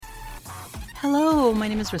Hello, my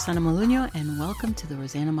name is Rosanna Molinho, and welcome to the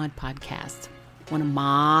Rosanna Mod Podcast. Want to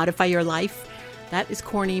modify your life? That is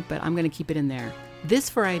corny, but I'm going to keep it in there.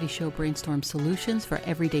 This variety show brainstorms solutions for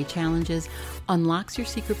everyday challenges, unlocks your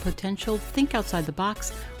secret potential, think outside the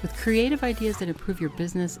box with creative ideas that improve your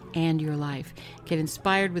business and your life. Get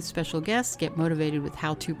inspired with special guests, get motivated with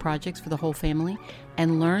how-to projects for the whole family,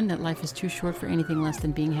 and learn that life is too short for anything less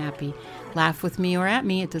than being happy. Laugh with me or at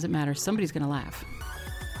me, it doesn't matter. Somebody's going to laugh.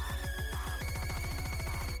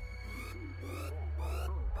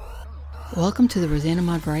 Welcome to the Rosanna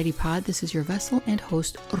Mod Variety Pod. This is your vessel and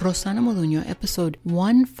host, Rosanna Molinho, episode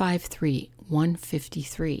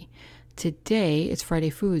 153. Today, it's Friday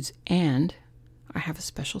Foods, and I have a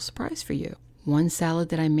special surprise for you. One salad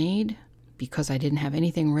that I made because I didn't have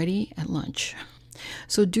anything ready at lunch.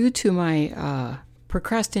 So due to my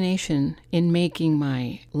procrastination in making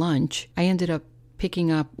my lunch, I ended up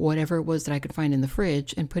picking up whatever it was that I could find in the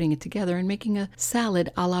fridge and putting it together and making a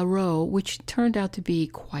salad a la Roe, which turned out to be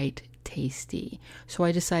quite tasty. So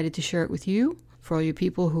I decided to share it with you for all you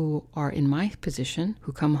people who are in my position,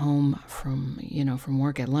 who come home from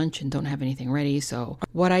work at lunch and don't have anything ready. So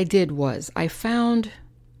what I did was I found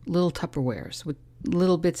little Tupperwares with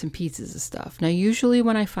little bits and pieces of stuff. Now, usually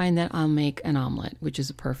when I find that, I'll make an omelet, which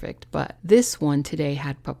is perfect. But this one today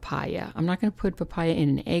had papaya. I'm not going to put papaya in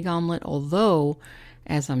an egg omelet, although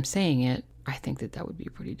as I'm saying it, I think that would be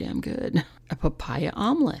pretty damn good. A papaya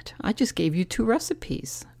omelet. I just gave you 2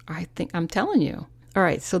 recipes. I'm telling you. All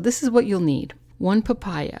right, so this is what you'll need. 1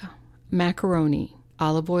 papaya, macaroni,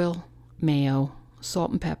 olive oil, mayo,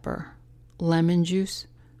 salt and pepper, lemon juice,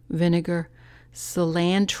 vinegar,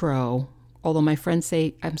 cilantro. Although my friends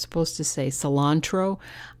say I'm supposed to say cilantro,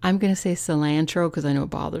 I'm going to say cilantro because I know it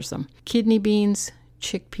bothers them. Kidney beans,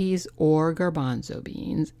 chickpeas or garbanzo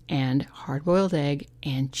beans, and hard-boiled egg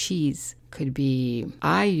and cheese.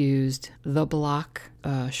 I used the block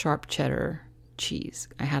sharp cheddar cheese.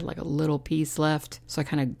 I had like a little piece left, so I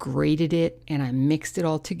kind of grated it and I mixed it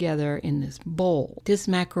all together in this bowl. This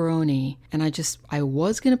macaroni, and I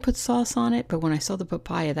was going to put sauce on it, but when I saw the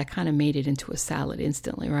papaya, that kind of made it into a salad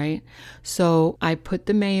instantly, right? So I put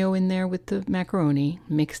the mayo in there with the macaroni,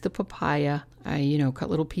 mixed the papaya, I cut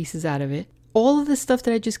little pieces out of it. All of the stuff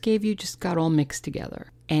that I just gave you just got all mixed together,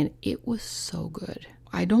 and it was so good.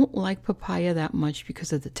 I don't like papaya that much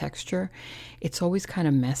because of the texture. It's always kind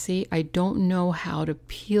of messy. I don't know how to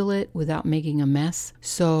peel it without making a mess.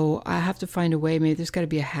 So I have to find a way. Maybe there's got to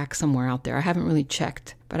be a hack somewhere out there. I haven't really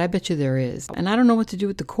checked, but I bet you there is. And I don't know what to do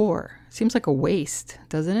with the core. Seems like a waste,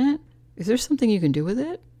 doesn't it? Is there something you can do with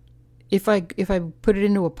it? If I put it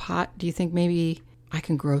into a pot, do you think maybe I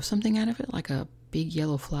can grow something out of it, like a big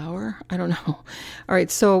yellow flower? I don't know. All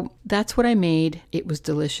right, so that's what I made. It was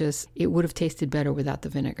delicious. It would have tasted better without the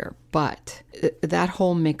vinegar, but that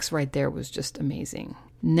whole mix right there was just amazing.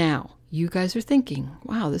 Now, you guys are thinking,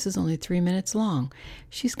 wow, this is only 3 minutes long.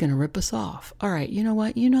 She's going to rip us off. All right, you know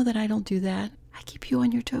what? You know that I don't do that. I keep you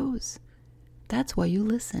on your toes. That's why you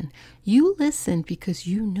listen. You listen because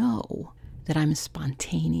you know that I'm a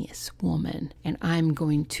spontaneous woman and I'm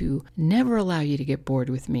going to never allow you to get bored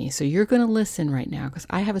with me. So you're going to listen right now because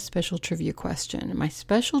I have a special trivia question. And my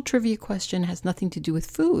special trivia question has nothing to do with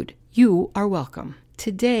food. You are welcome.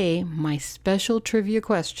 Today, my special trivia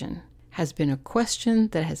question has been a question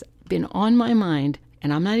that has been on my mind,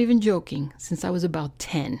 and I'm not even joking, since I was about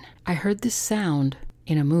 10. I heard this sound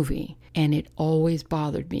in a movie, and it always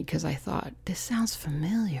bothered me because I thought, this sounds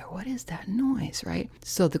familiar. What is that noise, right?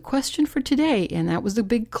 So the question for today, and that was the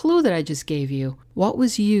big clue that I just gave you, what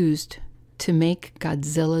was used to make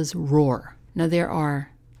Godzilla's roar? Now, there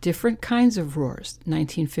are different kinds of roars,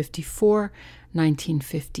 1954,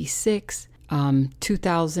 1956,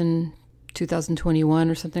 2000, 2021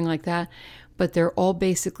 or something like that, but they're all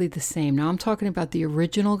basically the same. Now, I'm talking about the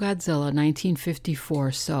original Godzilla,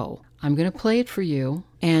 1954, so I'm going to play it for you,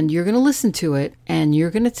 and you're going to listen to it, and you're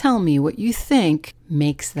going to tell me what you think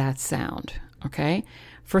makes that sound, okay?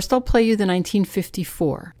 First, I'll play you the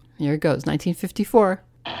 1954. Here it goes, 1954.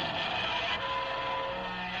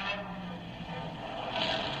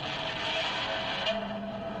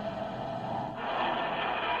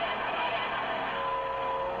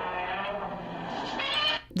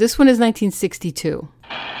 This one is 1962.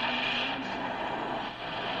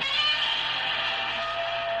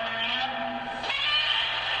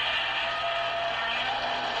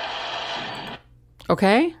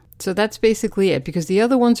 Okay, so that's basically it because the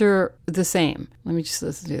other ones are the same. Let me just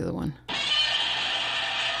listen to the other one.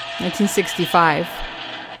 1965.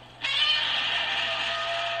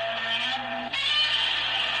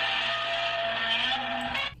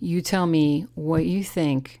 You tell me what you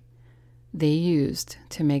think they used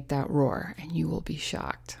to make that roar, and you will be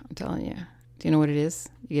shocked. I'm telling you. Do you know what it is?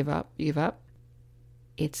 You give up? You give up?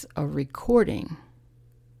 It's a recording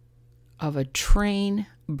of a train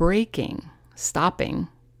braking, stopping,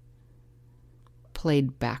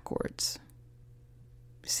 played backwards.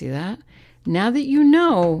 See that? Now that you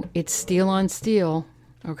know it's steel on steel,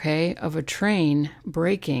 okay, of a train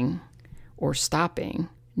braking or stopping,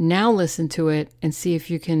 now listen to it and see if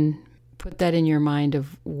you can put that in your mind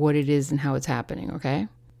of what it is and how it's happening, okay?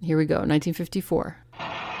 Here we go, 1954.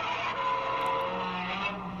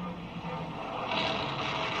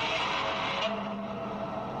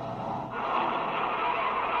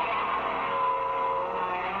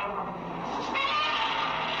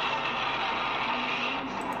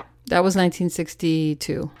 That was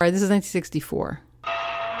 1962. All right, this is 1964.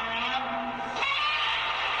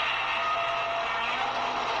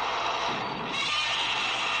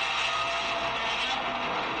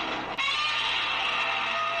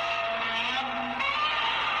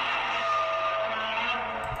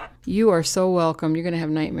 You are so welcome. You're going to have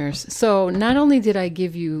nightmares. So not only did I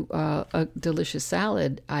give you a delicious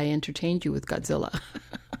salad, I entertained you with Godzilla.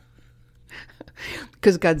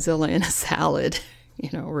 Because Godzilla in a salad,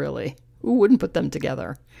 really. Who wouldn't put them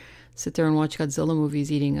together? Sit there and watch Godzilla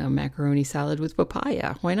movies eating a macaroni salad with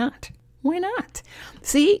papaya. Why not? Why not?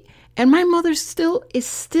 See? And my mother is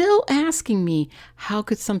still asking me, how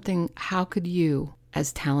could you,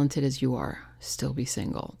 as talented as you are, still be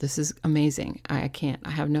single? This is amazing. I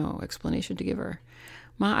have no explanation to give her.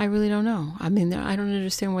 Ma, I really don't know. I mean, I don't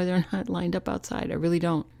understand why they're not lined up outside. I really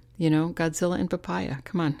don't. Godzilla and papaya.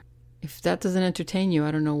 Come on. If that doesn't entertain you,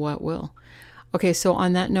 I don't know what will. Okay, so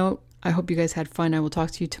on that note, I hope you guys had fun. I will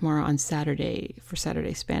talk to you tomorrow on Saturday for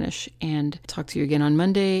Saturday Spanish, and talk to you again on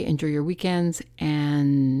Monday. Enjoy your weekends,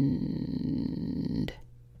 and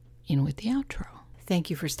in with the outro. Thank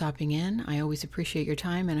you for stopping in. I always appreciate your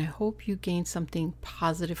time, and I hope you gained something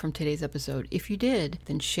positive from today's episode. If you did,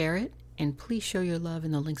 then share it, and please show your love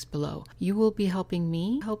in the links below. You will be helping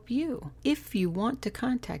me help you. If you want to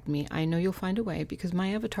contact me, I know you'll find a way, because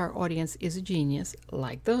my avatar audience is a genius,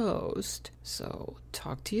 like the host. So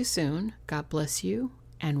talk to you soon. God bless you.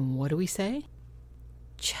 And what do we say?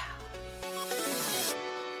 Ciao.